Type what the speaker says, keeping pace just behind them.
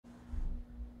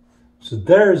So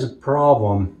there's a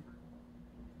problem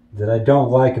that I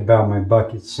don't like about my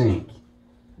bucket sink.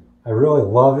 I really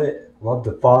love it, love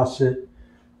the faucet.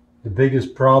 The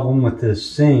biggest problem with this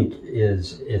sink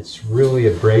is it's really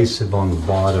abrasive on the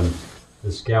bottom,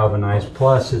 this galvanized.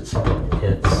 Plus it's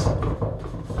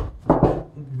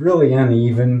really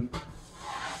uneven.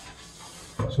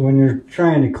 So when you're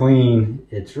trying to clean,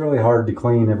 it's really hard to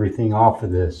clean everything off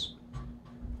of this.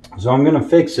 So I'm going to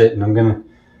fix it, and I'm going to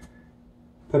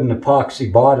put an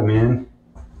epoxy bottom in.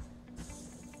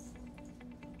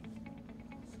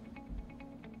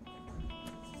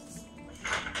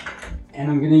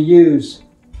 And I'm going to use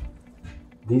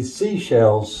these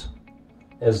seashells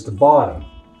as the bottom.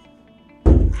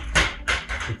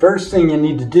 The first thing you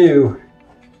need to do,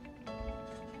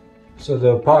 so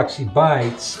the epoxy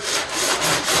bites,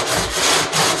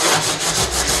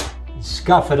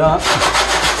 scuff it up.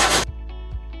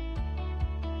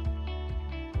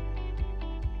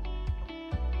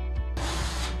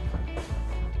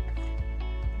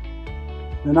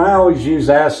 And I always use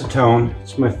acetone.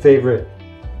 It's my favorite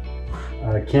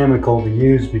chemical to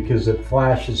use because it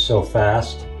flashes so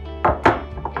fast.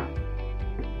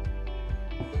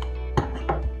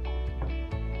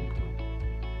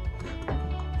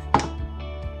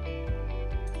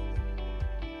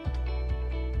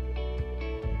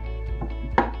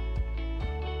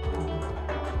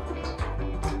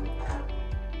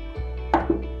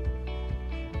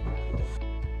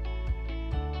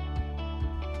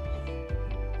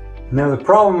 Now the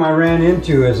problem I ran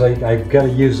into is I've got to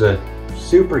use a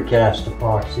super cast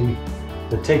epoxy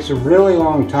that takes a really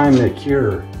long time to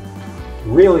cure.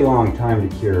 Really long time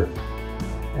to cure.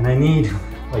 And I need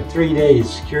like 3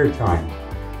 days cure time.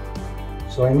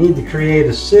 So I need to create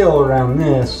a seal around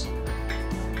this.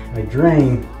 I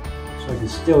drain so I can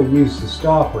still use the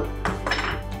stopper.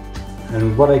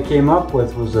 And what I came up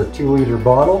with was a 2-liter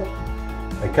bottle.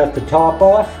 I cut the top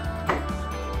off.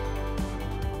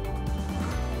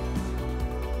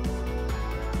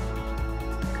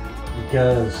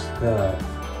 Because the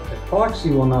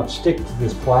epoxy will not stick to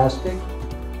this plastic.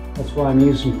 That's why I'm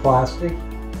using plastic.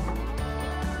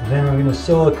 And then I'm going to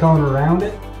silicone around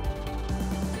it.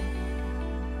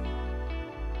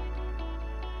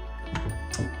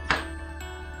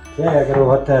 Okay, I got to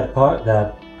let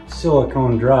that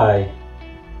silicone dry.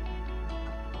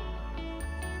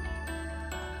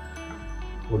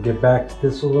 We'll get back to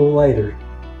this a little later.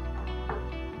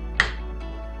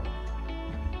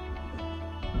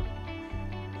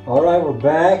 Alright, we're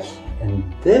back, and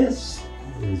this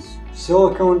is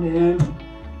siliconed in.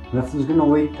 Nothing's going to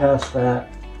leak past that.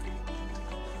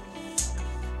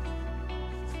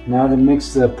 Now to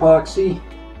mix the epoxy.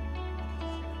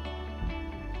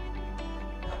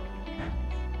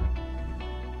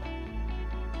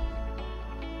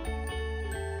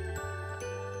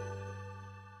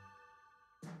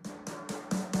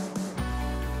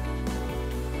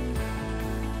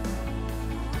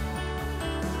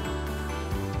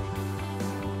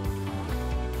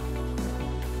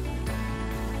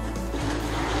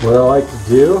 What I like to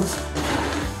do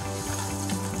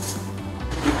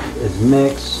is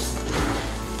mix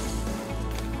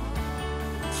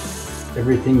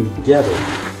everything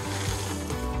together.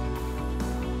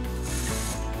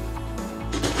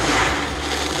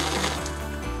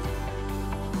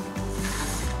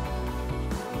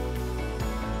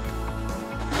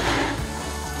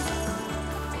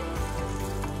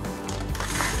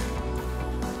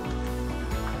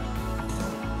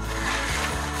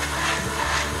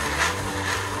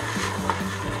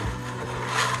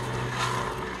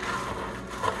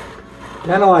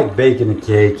 Kind of like baking a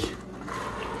cake.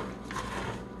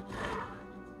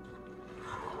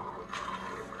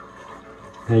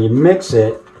 Now you mix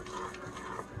it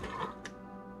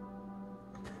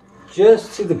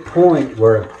just to the point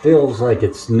where it feels like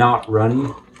it's not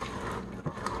runny.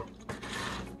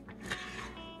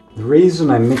 The reason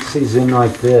I mix these in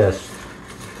like this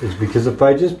is because if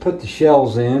I just put the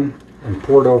shells in and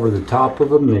poured over the top of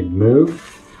them, they'd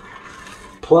move.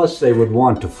 Plus they would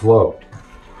want to float.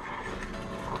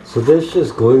 So this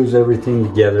just glues everything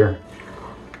together.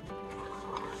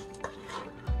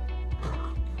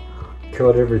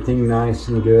 Coat everything nice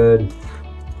and good.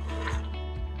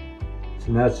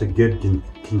 So that's a good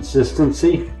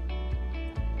consistency.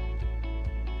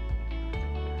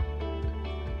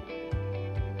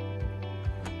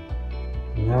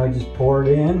 And now I just pour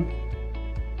it in.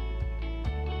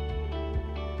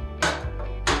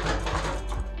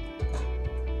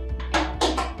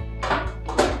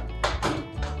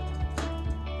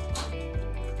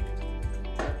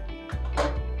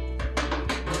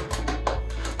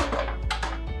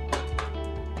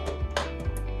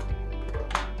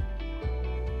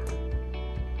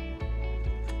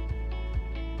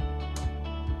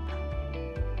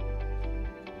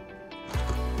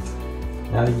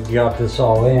 Now that you got this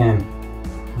all in,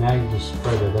 now you just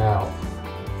spread it out,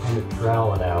 kind of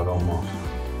trowel it out almost.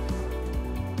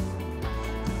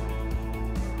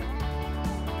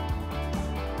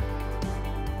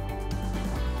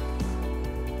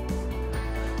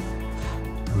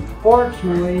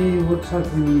 Unfortunately, it looks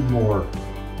like we need more.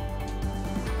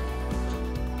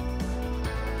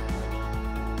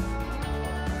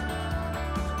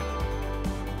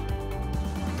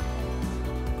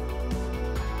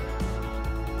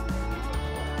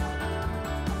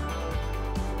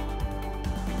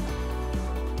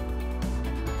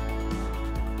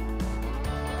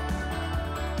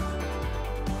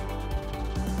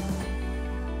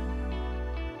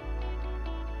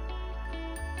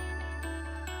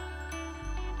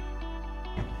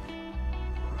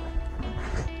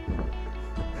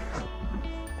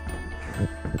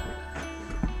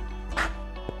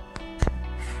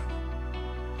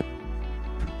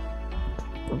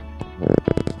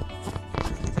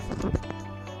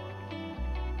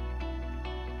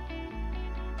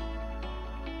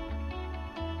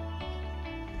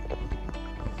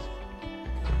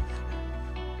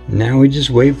 Now we just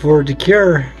wait for it to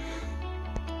cure,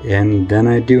 and then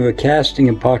I do a casting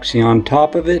epoxy on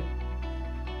top of it.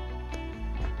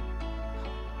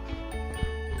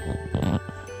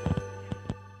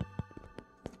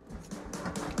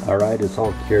 Alright, it's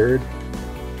all cured.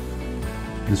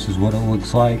 This is what it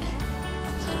looks like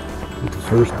with the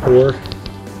first pour,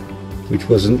 which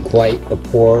wasn't quite a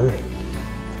pour, it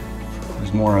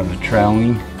was more of a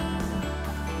troweling.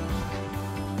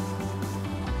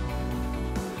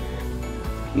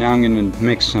 Now I'm going to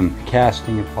mix some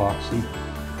casting epoxy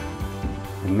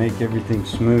and make everything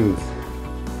smooth.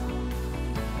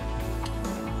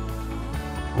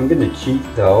 I'm going to cheat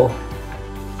though,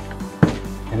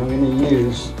 and I'm going to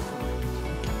use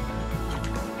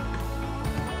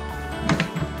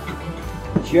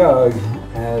a jug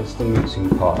as the mixing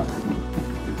pot.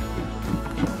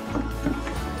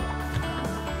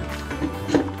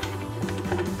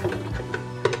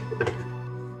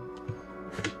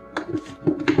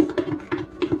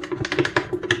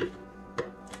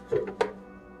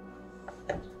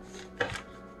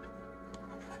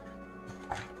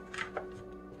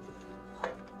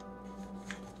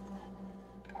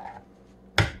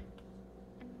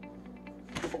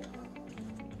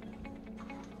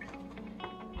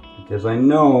 Because I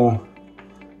know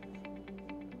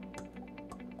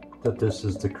that this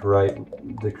is the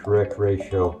correct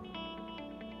ratio.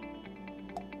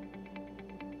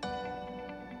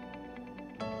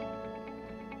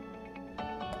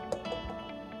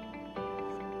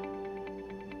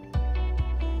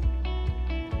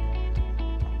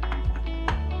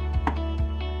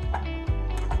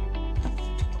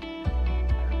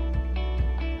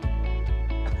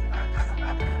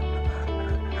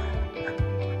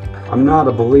 I'm not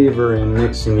a believer in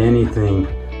mixing anything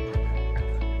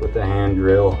with a hand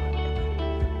drill.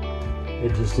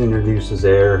 It just introduces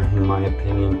air, in my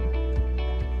opinion.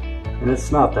 And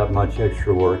it's not that much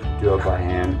extra work to do it by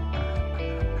hand.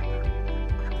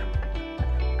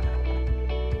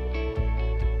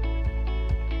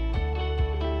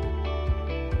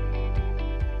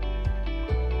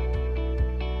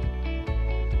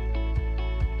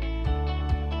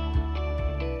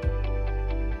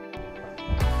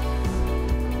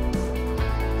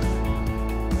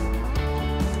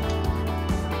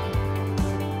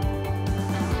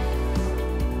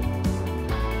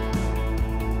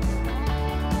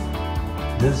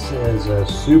 This is a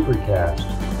super cast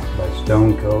by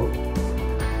Stone Coat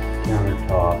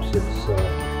countertops. It's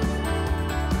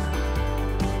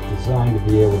designed to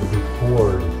be able to be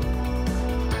poured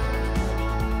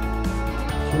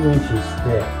 2 inches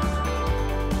thick.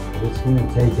 But it's going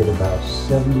to take it about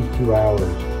 72 hours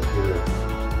to cure.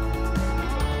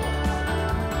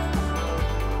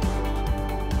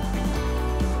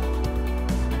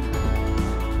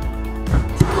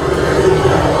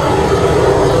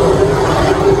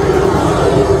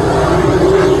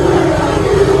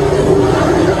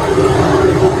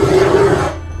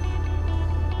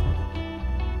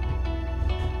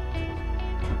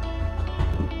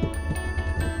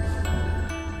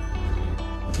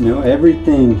 You know,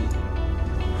 everything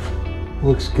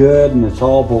looks good and it's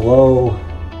all below.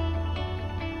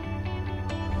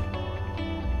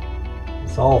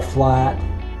 It's all flat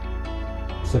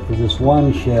except for this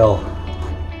one shell.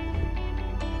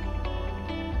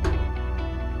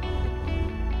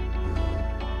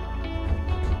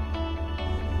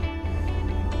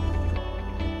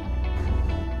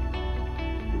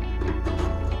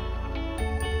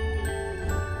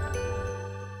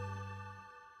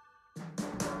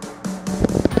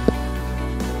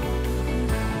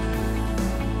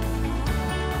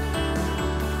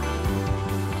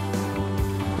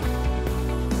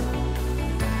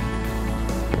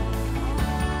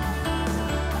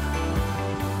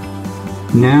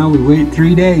 Now we wait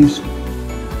 3 days.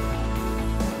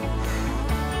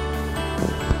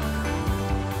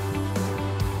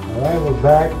 Alright, we're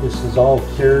back. This is all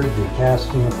cured. The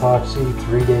casting epoxy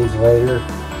 3 days later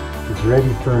is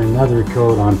ready for another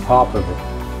coat on top of it.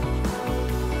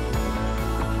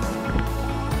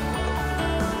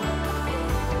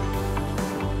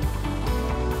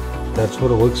 That's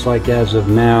what it looks like as of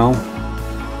now.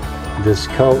 This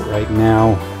coat right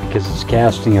now, because it's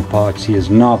casting epoxy, is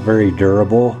not very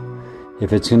durable.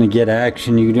 If it's going to get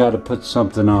action, you got to put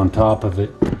something on top of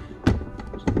it.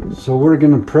 So we're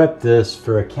going to prep this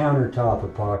for a countertop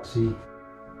epoxy.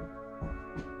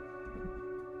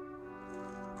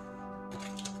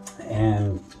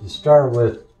 And you start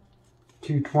with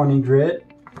 220 grit.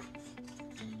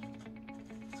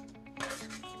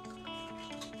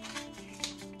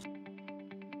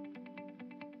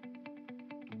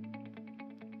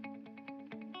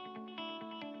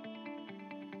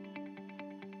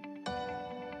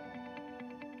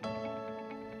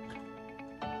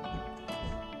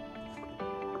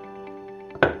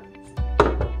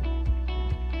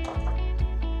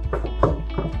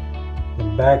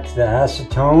 Back to the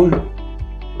acetone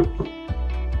to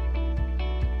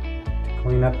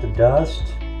clean up the dust.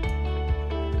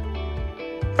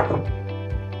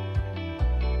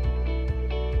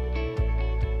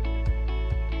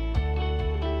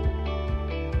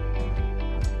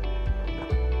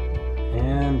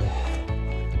 And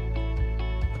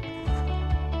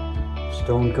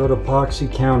stone coat epoxy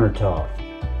countertop.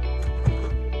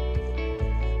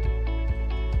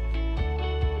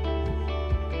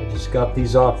 Just got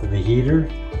these off of the heater.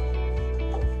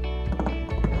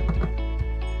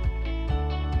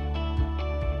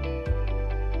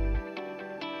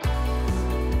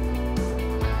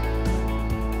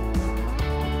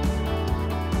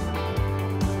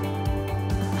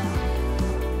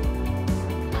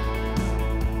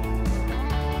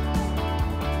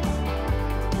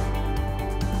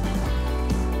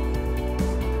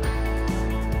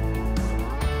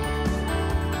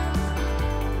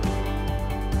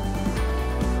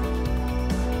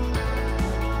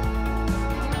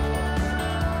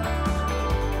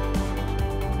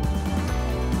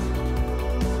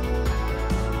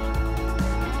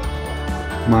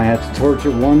 Might have to torch it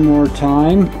one more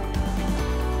time.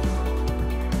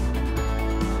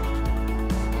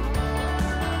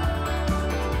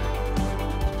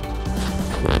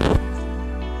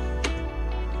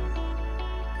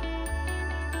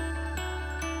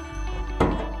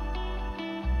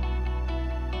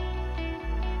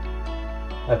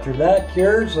 After that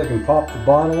cures, I can pop the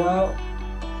bottle out,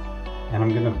 and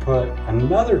I'm going to put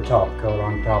another top coat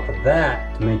on top of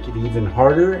that to make it even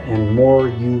harder and more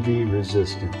UV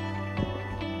resistant.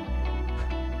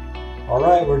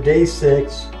 Alright, we're day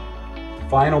 6.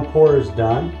 Final pour is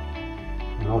done,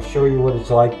 and I'll show you what it's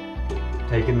like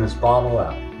taking this bottle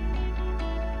out.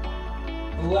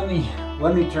 Let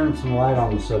me turn some light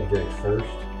on the subject first,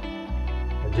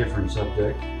 a different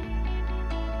subject.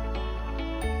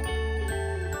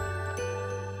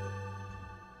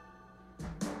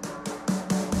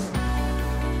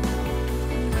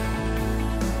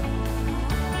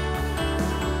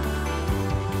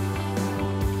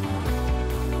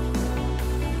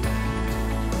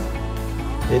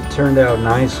 It turned out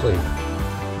nicely.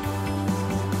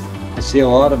 I see a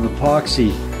lot of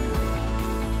epoxy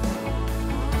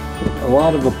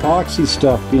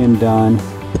stuff being done,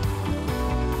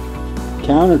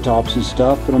 countertops and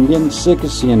stuff, but I'm getting sick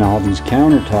of seeing all these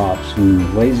countertops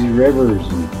and lazy rivers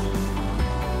and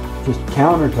just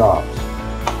countertops.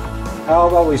 How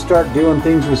about we start doing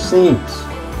things with sinks?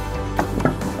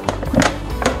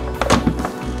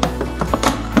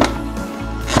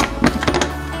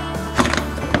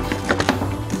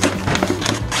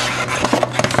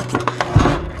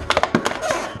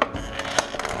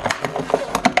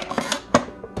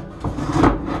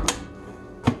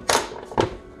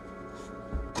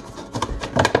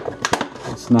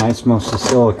 It's nice, most of the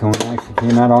silicone actually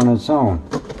came out on its own.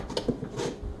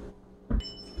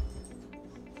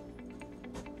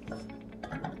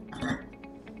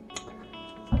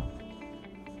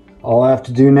 All I have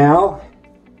to do now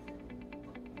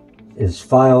is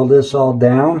file this all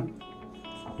down,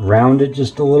 round it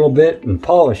just a little bit, and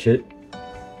polish it.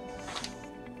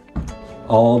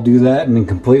 I'll do that in a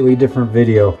completely different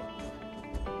video.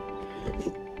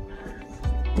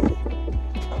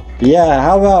 Yeah,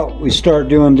 how about we start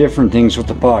doing different things with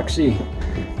epoxy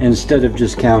instead of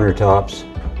just countertops.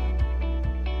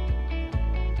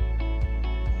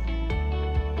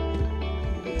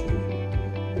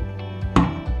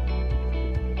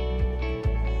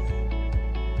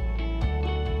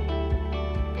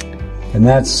 And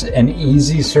that's an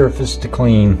easy surface to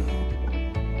clean.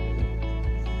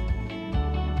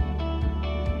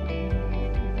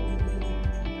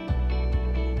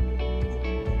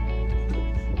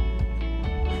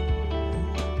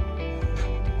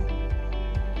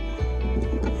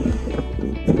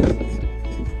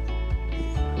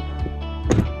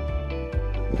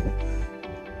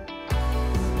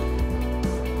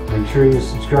 Make sure you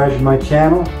subscribe to my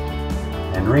channel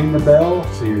and ring the bell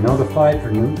so you're notified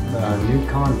for new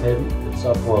content that's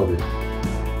uploaded.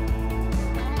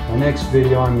 My next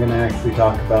video I'm going to actually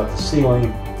talk about the ceiling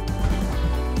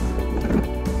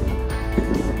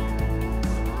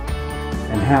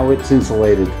and how it's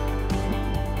insulated.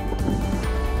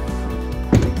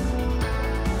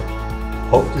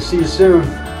 Hope to see you soon.